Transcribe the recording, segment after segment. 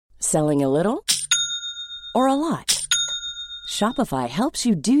Selling a little or a lot? Shopify helps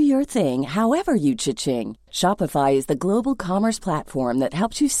you do your thing however you cha-ching. Shopify is the global commerce platform that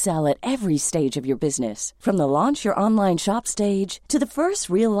helps you sell at every stage of your business. From the launch your online shop stage to the first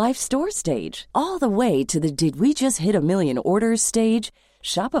real-life store stage, all the way to the did we just hit a million orders stage.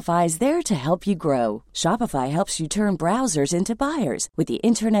 Shopify is there to help you grow. Shopify helps you turn browsers into buyers with the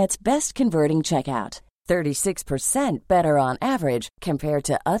internet's best converting checkout. 36% better on average compared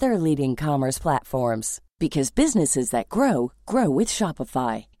to other leading commerce platforms. Because businesses that grow, grow with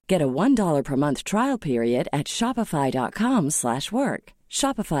Shopify. Get a $1 per month trial period at shopify.com/work.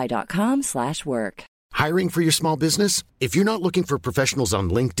 Shopify.com/work. Hiring for your small business? If you're not looking for professionals on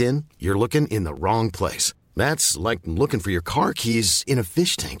LinkedIn, you're looking in the wrong place. That's like looking for your car keys in a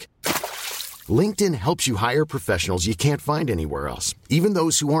fish tank. LinkedIn helps you hire professionals you can't find anywhere else, even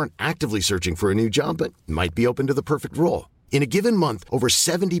those who aren't actively searching for a new job but might be open to the perfect role. In a given month, over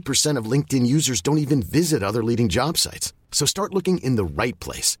 70% of LinkedIn users don't even visit other leading job sites. So start looking in the right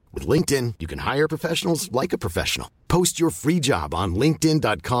place. With LinkedIn, you can hire professionals like a professional. Post your free job on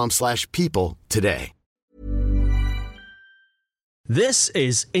linkedin.com/people today. This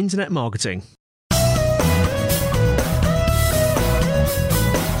is Internet Marketing.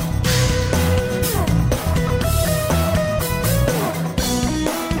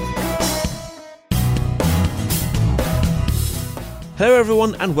 Hello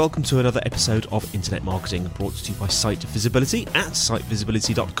everyone and welcome to another episode of Internet Marketing, brought to you by Site Visibility at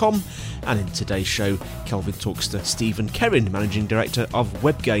sitevisibility.com. And in today's show, Kelvin talks to Stephen Kerrin, Managing Director of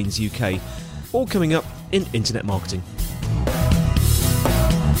Webgains UK. All coming up in Internet Marketing.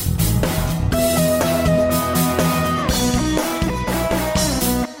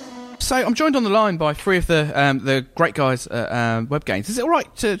 So I'm joined on the line by three of the great guys at Webgains. Is it all right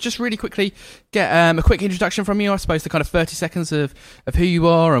to just really quickly get a quick introduction from you? I suppose the kind of 30 seconds of who you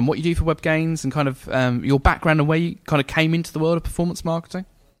are and what you do for Webgains and kind of your background and where you kind of came into the world of performance marketing.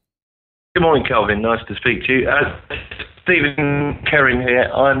 Good morning, Kelvin. Nice to speak to you. Stephen Kerrin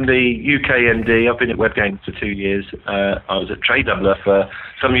here. I'm the UK MD. I've been at Webgains for 2 years. I was at Trade Doubler for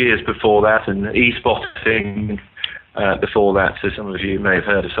some years before that, and eSpotting before that, so some of you may have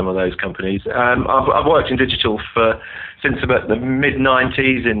heard of some of those companies. I've worked in digital since about the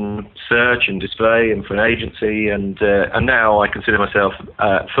mid-90s in search and display and for an agency, and now I consider myself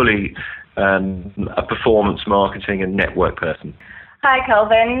fully a performance marketing and network person. Hi,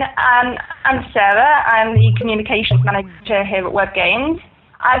 Kelvin. I'm Sarah. I'm the communications manager here at Webgains.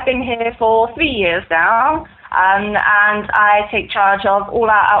 I've been here for 3 years now. And I take charge of all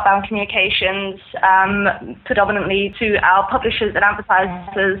our outbound communications, predominantly to our publishers and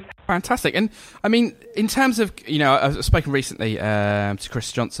advertisers. Fantastic. And I mean, in terms of, I've spoken recently to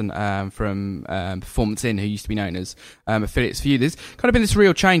Chris Johnson from Performance In, who used to be known as Affiliates for You. There's kind of been this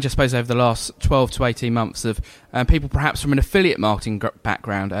real change, I suppose, over the last 12 to 18 months of people perhaps from an affiliate marketing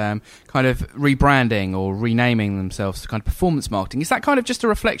background kind of rebranding or renaming themselves to kind of performance marketing. Is that kind of just a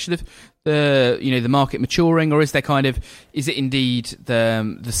reflection of the market maturing, or is it indeed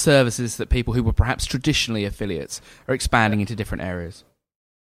the services that people who were perhaps traditionally affiliates are expanding into different areas?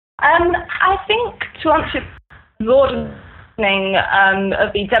 I think to answer the broadening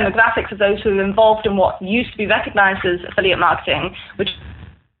of the demographics of those who are involved in what used to be recognised as affiliate marketing, which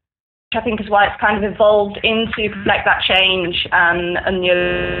I think is why it's kind of evolved into reflect that change, and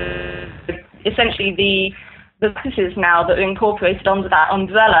essentially the practices now that are incorporated under that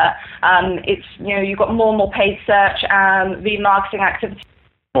umbrella. You've got more and more paid search and remarketing activity.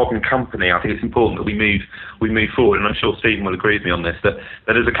 Modern company, I think it's important that we move forward, and I'm sure Stephen will agree with me on this, that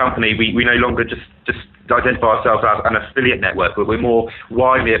as a company we no longer just identify ourselves as an affiliate network, but we're more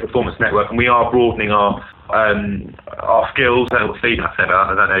widely a performance network, and we are broadening our skills. I don't know what Stephen has said.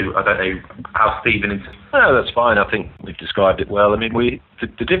 I don't know how Stephen is. No, that's fine. I think we've described it well. I mean,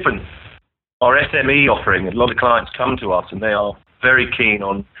 the difference. Our SME offering, a lot of clients come to us and they are very keen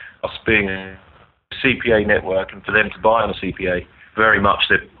on us being a CPA network, and for them to buy on a CPA, very much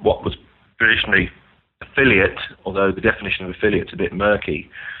that what was traditionally affiliate, although the definition of affiliate's a bit murky.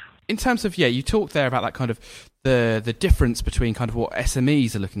 In terms of, you talked there about that kind of the difference between kind of what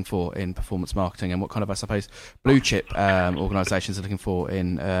SMEs are looking for in performance marketing and what kind of, I suppose, blue chip organisations are looking for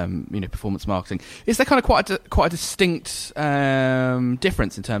in performance marketing. Is there kind of quite a distinct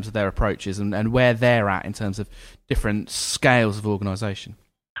difference in terms of their approaches and where they're at in terms of different scales of organisation?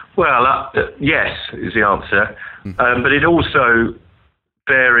 Well, yes is the answer, but it also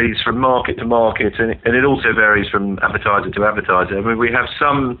varies from market to market, and it also varies from advertiser to advertiser. I mean, we have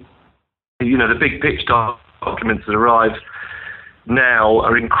some, the big pitch documents that arrive now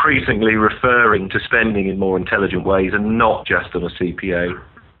are increasingly referring to spending in more intelligent ways and not just on a CPA.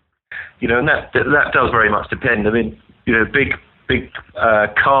 and that does very much depend. I mean, big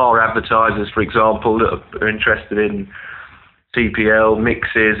car advertisers, for example, that are interested in CPL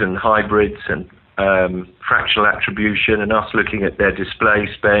mixes and hybrids and fractional attribution, and us looking at their display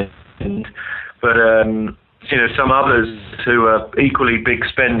spend. But some others who are equally big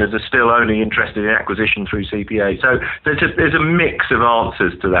spenders are still only interested in acquisition through CPA. So there's a mix of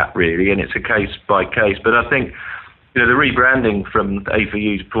answers to that, really, and it's a case by case. But I think the rebranding from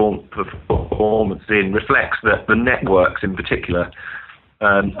A4U to Performance In reflects that the networks in particular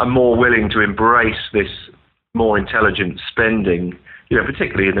are more willing to embrace this more intelligent spending,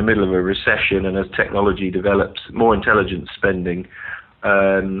 particularly in the middle of a recession and as technology develops, more intelligent spending.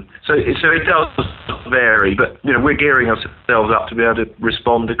 So it does vary, but we're gearing ourselves up to be able to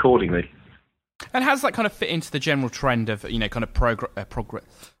respond accordingly. And how does that kind of fit into the general trend of kind of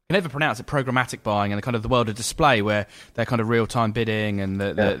I can never pronounce it, programmatic buying, and the kind of the world of display, where they're kind of real-time bidding and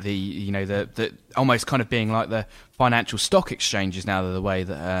the almost kind of being like the financial stock exchanges now, the way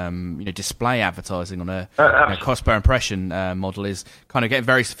that display advertising on a cost per impression model is kind of getting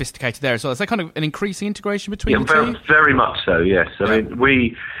very sophisticated there as well. Is there kind of an increasing integration between the two? Very much so, yes. I mean,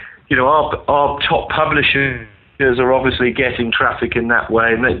 we, our top publishers are obviously getting traffic in that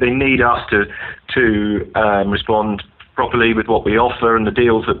way, and they need us to respond properly with what we offer and the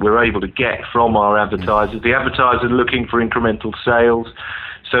deals that we're able to get from our advertisers. The advertisers are looking for incremental sales,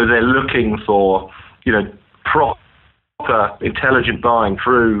 so they're looking for, proper intelligent buying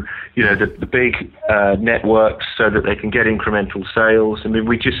through, the big networks so that they can get incremental sales. I mean,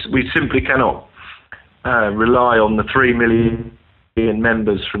 we simply cannot rely on the 3 million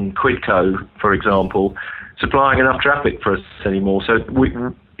members from Quidco, for example, supplying enough traffic for us anymore. So we,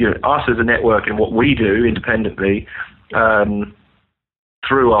 us as a network and what we do independently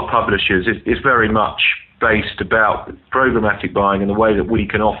through our publishers is very much based about programmatic buying and the way that we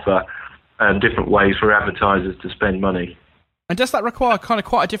can offer different ways for advertisers to spend money. And does that require kind of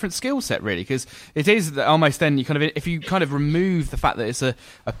quite a different skill set, really? Because it is almost then you kind of, if you kind of remove the fact that it's a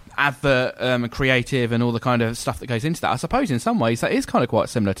advert, creative, and all the kind of stuff that goes into that, I suppose in some ways that is kind of quite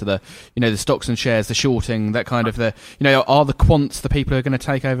similar to the, the stocks and shares, the shorting, that kind of are the quants the people who are going to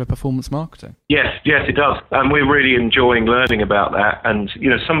take over performance marketing? Yes, it does, and we're really enjoying learning about that. And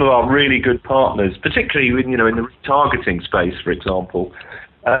some of our really good partners, particularly in the retargeting space, for example,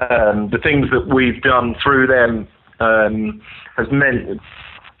 the things that we've done through them has meant,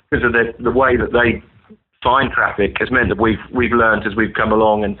 because of the way that they find traffic, has meant that we've learned as we've come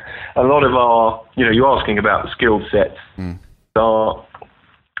along, and a lot of our, you're asking about the skill sets,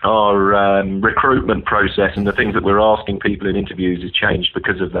 our recruitment process and the things that we're asking people in interviews has changed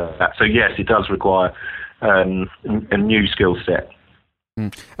because of that. So yes, it does require a new skill set.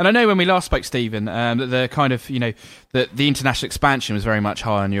 And I know when we last spoke, Stephen, that the kind of that the international expansion was very much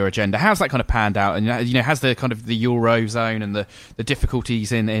high on your agenda. How's that kind of panned out? And has the kind of the Eurozone and the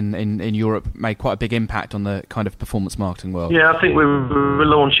difficulties in Europe made quite a big impact on the kind of performance marketing world? Yeah, I think we were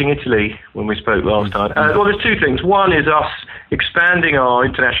launching Italy when we spoke last time. Well, there's two things. One is us expanding our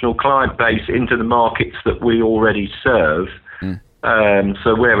international client base into the markets that we already serve.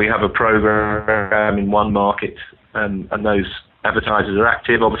 So where we have a program in one market, and those advertisers are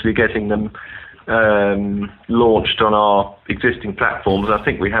active, obviously getting them launched on our existing platforms. I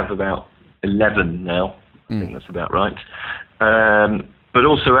think we have about 11 now. I think that's about right. But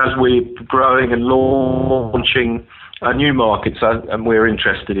also as we're growing and launching new markets, and we're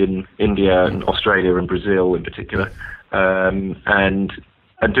interested in India and Australia and Brazil in particular, and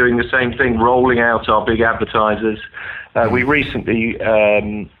doing the same thing, rolling out our big advertisers. We recently,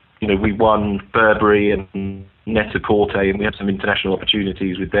 we won Burberry and Net-a-Porter, and we have some international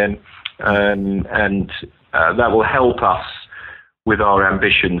opportunities with them, and that will help us with our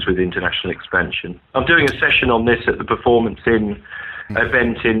ambitions with international expansion. I'm doing a session on this at the Performance In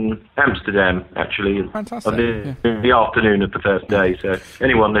event in Amsterdam, actually, Fantastic. on the afternoon of the first day, so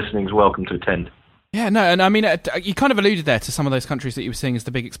anyone listening is welcome to attend. Yeah, no, and I mean, you kind of alluded there to some of those countries that you were seeing as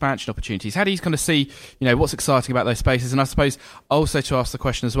the big expansion opportunities. How do you kind of see, what's exciting about those spaces? And I suppose also to ask the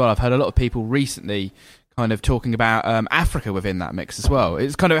question as well, I've heard a lot of people recently kind of talking about Africa within that mix as well.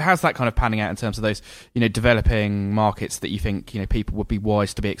 It's kind of, how's that kind of panning out in terms of those, developing markets that you think, people would be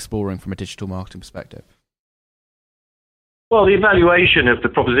wise to be exploring from a digital marketing perspective? Well, the evaluation of the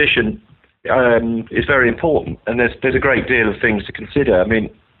proposition is very important, and there's a great deal of things to consider. I mean,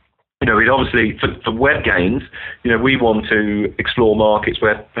 we'd obviously, for Webgains, we want to explore markets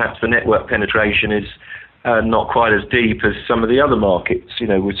where perhaps the network penetration is not quite as deep as some of the other markets, so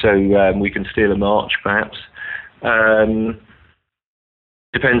we can steal a march perhaps.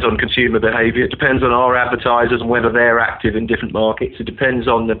 depends on consumer behaviour. It depends on our advertisers and whether they're active in different markets. It depends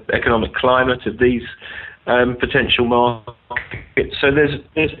on the economic climate of these potential markets. So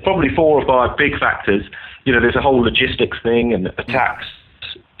there's probably 4 or 5 big factors. There's a whole logistics thing and a tax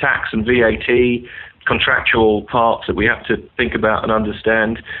and VAT, contractual parts that we have to think about and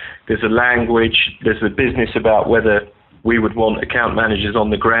understand. There's a language. There's the business about whether we would want account managers on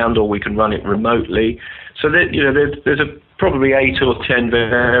the ground or we can run it remotely. So there's probably 8 or 10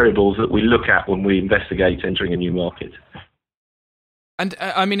 variables that we look at when we investigate entering a new market. And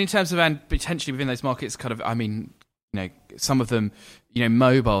in terms of, and potentially within those markets, some of them,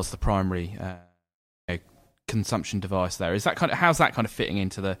 mobile's the primary consumption device there. Is that how's that kind of fitting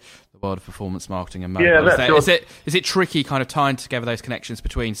into the world of performance marketing and mobile? Yeah, is it tricky kind of tying together those connections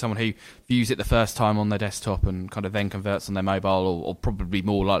between someone who views it the first time on their desktop and kind of then converts on their mobile, or probably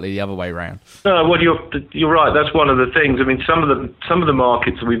more likely the other way around? No, well, you're right. That's one of the things. Some of the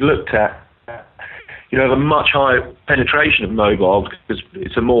markets that we've looked at, have a much higher penetration of mobile because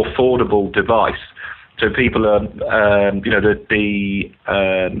it's a more affordable device. So people are, the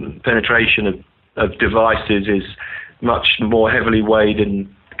penetration of devices is much more heavily weighed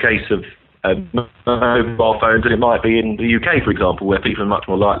in the case of mobile phones than it might be in the UK, for example, where people are much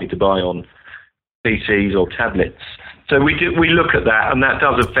more likely to buy on PCs or tablets. So we look at that, and that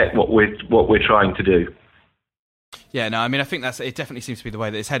does affect what we're trying to do. Yeah, no, I think it definitely seems to be the way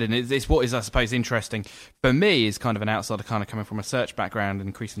that it's headed. And it's what is, I suppose, interesting for me is kind of an outsider, kind of coming from a search background and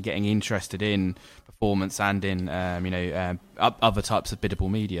increasingly getting interested in performance and in other types of biddable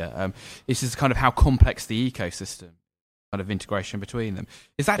media. This is kind of how complex the ecosystem, kind of integration between them.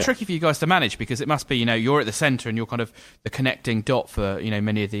 Is that tricky for you guys to manage? Because it must be, you're at the centre and you're kind of the connecting dot for,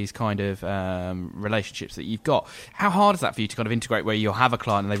 many of these kind of relationships that you've got. How hard is that for you to kind of integrate where you'll have a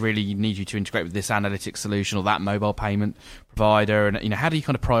client and they really need you to integrate with this analytics solution or that mobile payment provider? And, how do you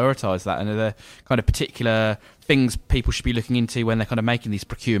kind of prioritise that? And are there kind of particular things people should be looking into when they're kind of making these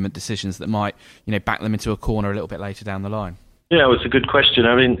procurement decisions that might, back them into a corner a little bit later down the line? Yeah, well, it's a good question.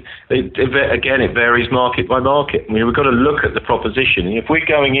 It varies market by market. We've got to look at the proposition. And if we're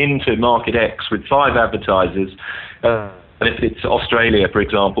going into market X with 5 advertisers, and if it's Australia, for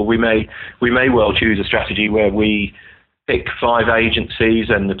example, we may well choose a strategy where we pick 5 agencies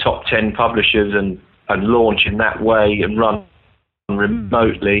and the top 10 publishers and launch in that way and run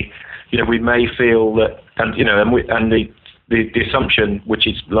remotely. We may feel that, the assumption, which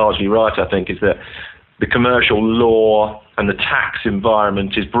is largely right, I think, is that the commercial law and the tax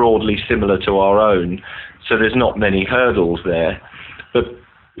environment is broadly similar to our own, so there's not many hurdles there. But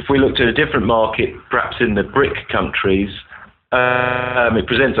if we looked at a different market, perhaps in the BRIC countries, it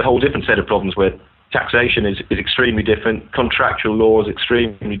presents a whole different set of problems where taxation is extremely different, contractual law is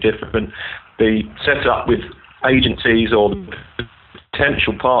extremely different, the setup with agencies or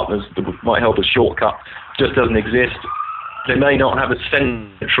potential partners that might help us shortcut just doesn't exist. They may not have a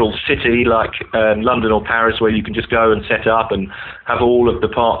central city like London or Paris where you can just go and set up and have all of the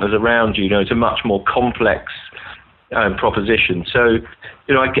partners around you. It's a much more complex proposition. So,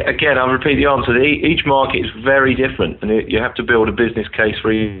 again, I'll repeat the answer. Each market is very different, and you have to build a business case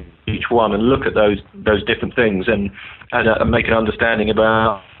for each one and look at those different things and make an understanding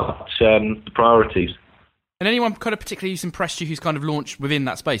about the priorities. And anyone kind of particularly who's impressed you who's kind of launched within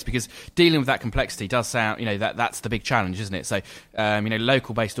that space? Because dealing with that complexity does sound, that's the big challenge, isn't it? So,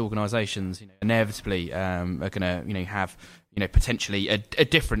 local-based organisations, inevitably are going to, have, potentially a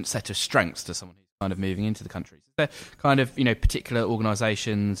different set of strengths to someone who's kind of moving into the country. Is there kind of, particular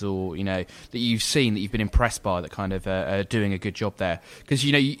organisations or, that you've seen that you've been impressed by that kind of are doing a good job there? Because,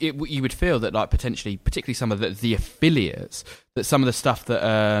 you would feel that, like, particularly some of the affiliates, that some of the stuff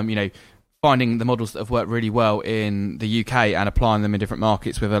that, finding the models that have worked really well in the UK and applying them in different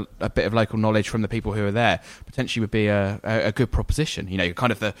markets with a bit of local knowledge from the people who are there potentially would be a good proposition.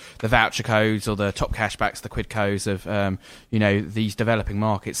 Kind of the voucher codes or the top cashbacks, the quid codes of, these developing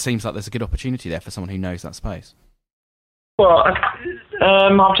markets. Seems like there's a good opportunity there for someone who knows that space. Well,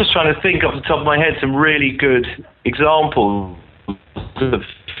 I'm just trying to think off the top of my head some really good examples of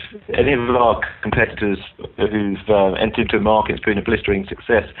any of our competitors who've entered into a market has been a blistering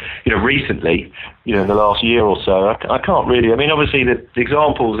success, recently, in the last year or so. I can't really, obviously the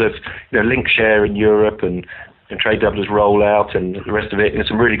examples of, Linkshare in Europe and Trade Doubler's rollout and the rest of it,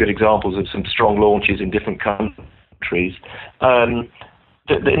 some really good examples of some strong launches in different countries. In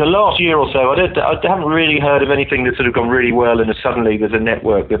the last year or so, I haven't really heard of anything that's sort of gone really well and suddenly there's a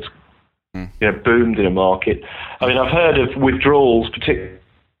network that's boomed in a market. I've heard of withdrawals, particularly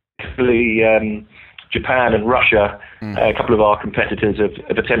Japan and Russia, a couple of our competitors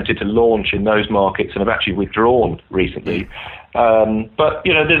have attempted to launch in those markets and have actually withdrawn recently. But,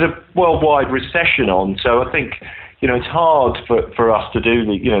 there's a worldwide recession on, so I think, it's hard for us to do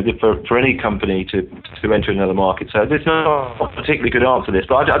for any company to enter another market. So there's not a particularly good answer to this,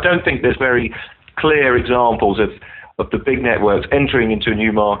 but I don't think there's very clear examples of the big networks entering into a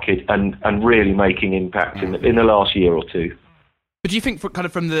new market and really making impact in the last year or two. But do you think,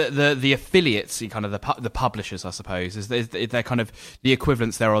 from the affiliates, kind of the publishers, I suppose, is there kind of the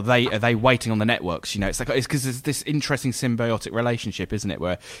equivalents there, or are they waiting on the networks? It's because there's this interesting symbiotic relationship, isn't it,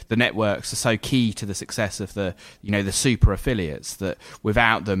 where the networks are so key to the success of the super affiliates that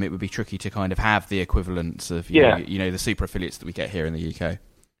without them it would be tricky to kind of have the equivalents of the super affiliates that we get here in the UK.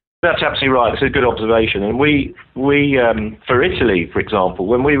 That's absolutely right. It's a good observation. And we for Italy, for example,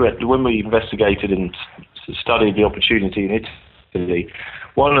 when we investigated and studied the opportunity in Italy,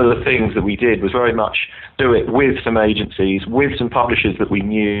 one of the things that we did was very much do it with some agencies, with some publishers that we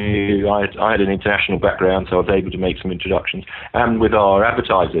knew. I had an international background, so I was able to make some introductions, and with our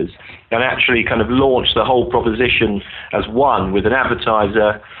advertisers, and actually kind of launch the whole proposition as one, with an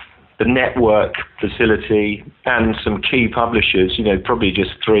advertiser, the network facility, and some key publishers, probably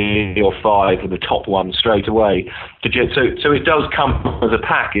just 3 or 5 of the top ones straight away. So it does come as a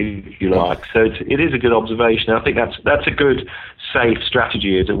package, if you like. So it is a good observation. I think that's a good, safe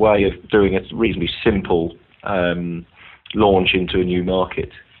strategy as a way of doing a reasonably simple launch into a new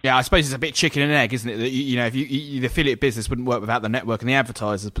market. Yeah, I suppose it's a bit chicken and egg, isn't it? That if the affiliate business wouldn't work without the network and the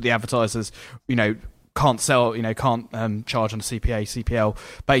advertisers, but the advertisers, can't sell, can't charge on a CPL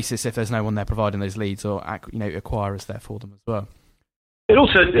basis if there's no one there providing those leads or acquirers there for them as well. It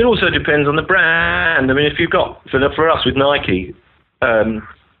also depends on the brand. I mean, if you've got for us with Nike, we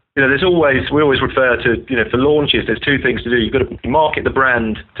always refer to for launches. There's 2 things to do. You've got to market the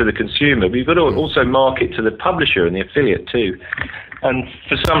brand to the consumer, but you've got to also market to the publisher and the affiliate too. And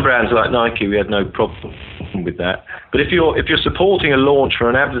for some brands like Nike, we had no problem with that. But if you're supporting a launch for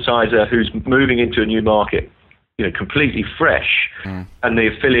an advertiser who's moving into a new market, completely fresh, and the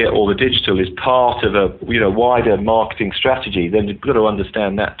affiliate or the digital is part of a wider marketing strategy, then you've got to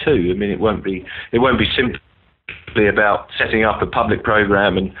understand that too. I mean, it won't be simply about setting up a public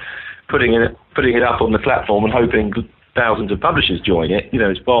program and putting it up on the platform and hoping thousands of publishers join it.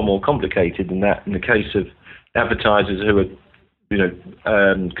 It's far more complicated than that. In the case of advertisers who are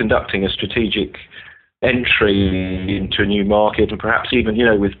conducting a strategic entry into a new market, and perhaps even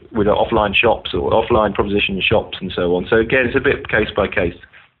with offline shops or offline proposition shops and so on. So again, it's a bit case by case.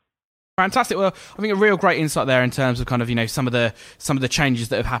 Fantastic. Well, I think a real great insight there in terms of kind of some of the changes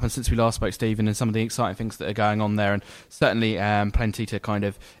that have happened since we last spoke, Stephen, and some of the exciting things that are going on there, and certainly plenty to kind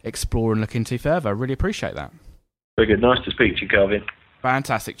of explore and look into further. I really appreciate that. Very good. Nice to speak to you, Kelvin.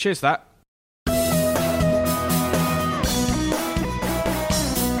 Fantastic. Cheers for that.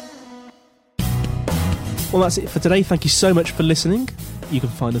 Well, that's it for today. Thank you so much for listening. You can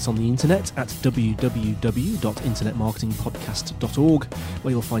find us on the internet at www.internetmarketingpodcast.org,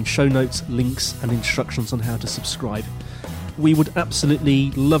 where you'll find show notes, links, and instructions on how to subscribe. We would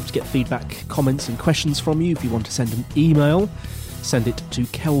absolutely love to get feedback, comments, and questions from you. If you want to send an email, send it to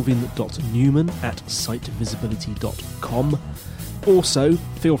kelvin.newman@sitevisibility.com. Also,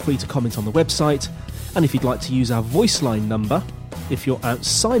 feel free to comment on the website, and if you'd like to use our voice line number, if you're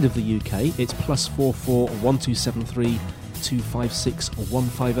outside of the UK, it's +44 1273 256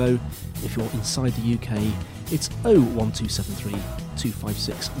 150. If you're inside the UK, it's 01273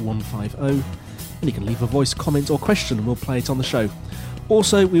 256 150. And you can leave a voice comment or question and we'll play it on the show.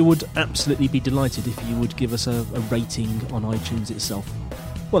 Also, we would absolutely be delighted if you would give us a rating on iTunes itself.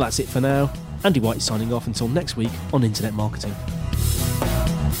 Well, that's it for now. Andy White signing off until next week on Internet Marketing.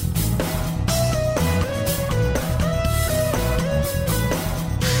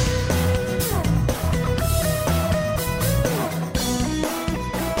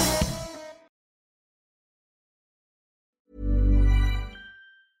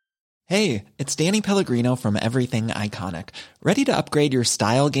 Hey, it's Danny Pellegrino from Everything Iconic. Ready to upgrade your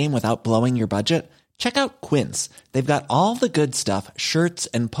style game without blowing your budget? Check out Quince. They've got all the good stuff, shirts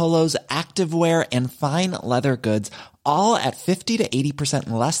and polos, activewear, and fine leather goods, all at 50 to 80%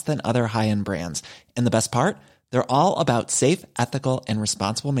 less than other high-end brands. And the best part? They're all about safe, ethical, and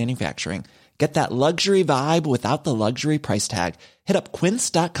responsible manufacturing. Get that luxury vibe without the luxury price tag. Hit up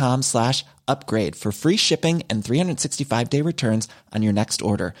quince.com/upgrade for free shipping and 365-day returns on your next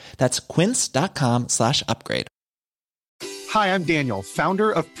order. That's quince.com/upgrade. Hi, I'm Daniel,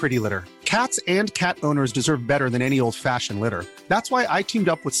 founder of Pretty Litter. Cats and cat owners deserve better than any old-fashioned litter. That's why I teamed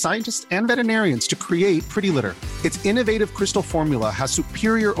up with scientists and veterinarians to create Pretty Litter. Its innovative crystal formula has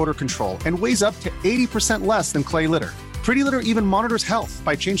superior odor control and weighs up to 80% less than clay litter. Pretty Litter even monitors health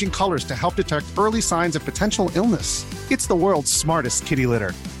by changing colors to help detect early signs of potential illness. It's the world's smartest kitty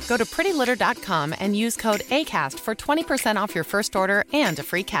litter. Go to prettylitter.com and use code ACAST for 20% off your first order and a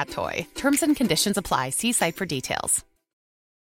free cat toy. Terms and conditions apply. See site for details.